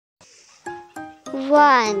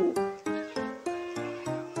1.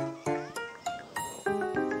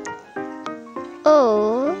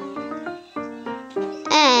 O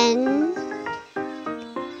N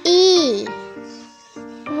E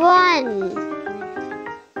 1.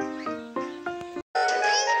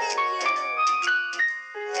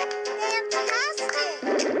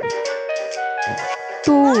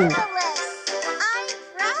 2. I'm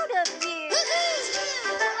proud of you.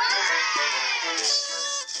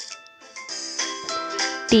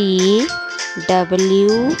 T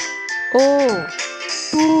W O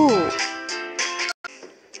 2.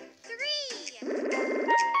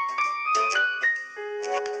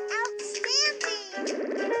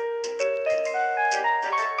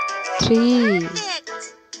 3. Perfect.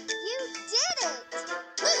 You did it.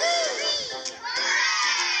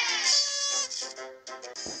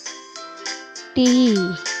 T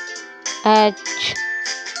H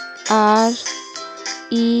R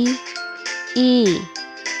E E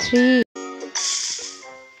 3.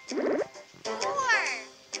 4.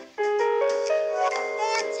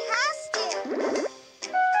 Fantastic.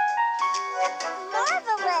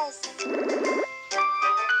 Marvelous.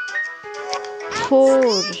 4.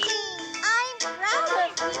 I'm proud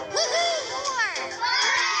of you. 4.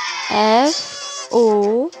 F O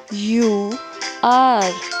U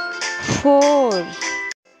R 4.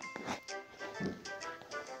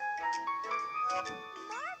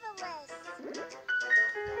 Marvelous.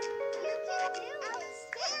 You can do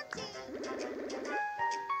outstanding.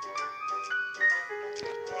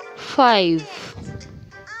 5.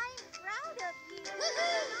 I'm proud of you.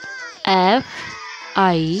 F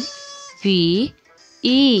I V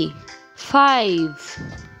E 5.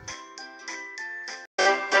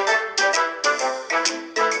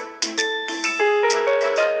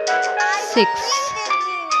 6.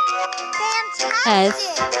 S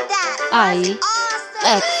I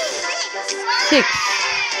X 6.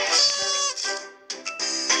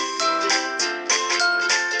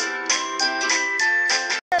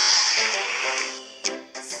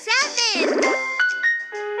 7.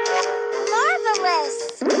 Marvelous.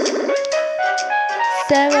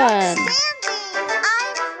 7. Outstanding.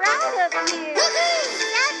 I'm proud of you.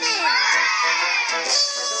 7.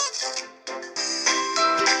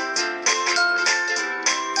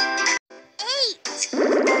 8.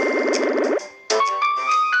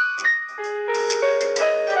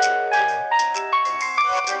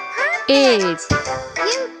 8.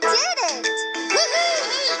 You did it!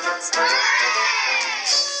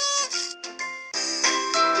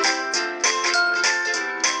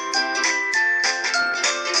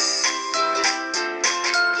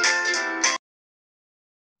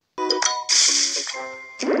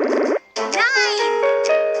 9.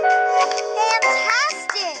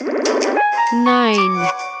 Fantastic! 9.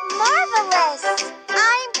 Marvelous!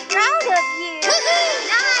 I'm proud of you!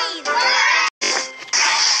 9.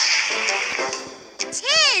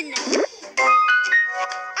 10.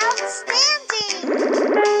 Outstanding!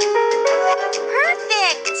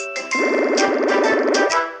 Perfect!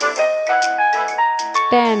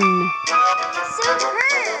 10.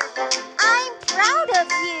 Superb! I'm proud of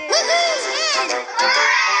you!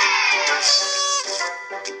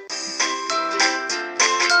 10.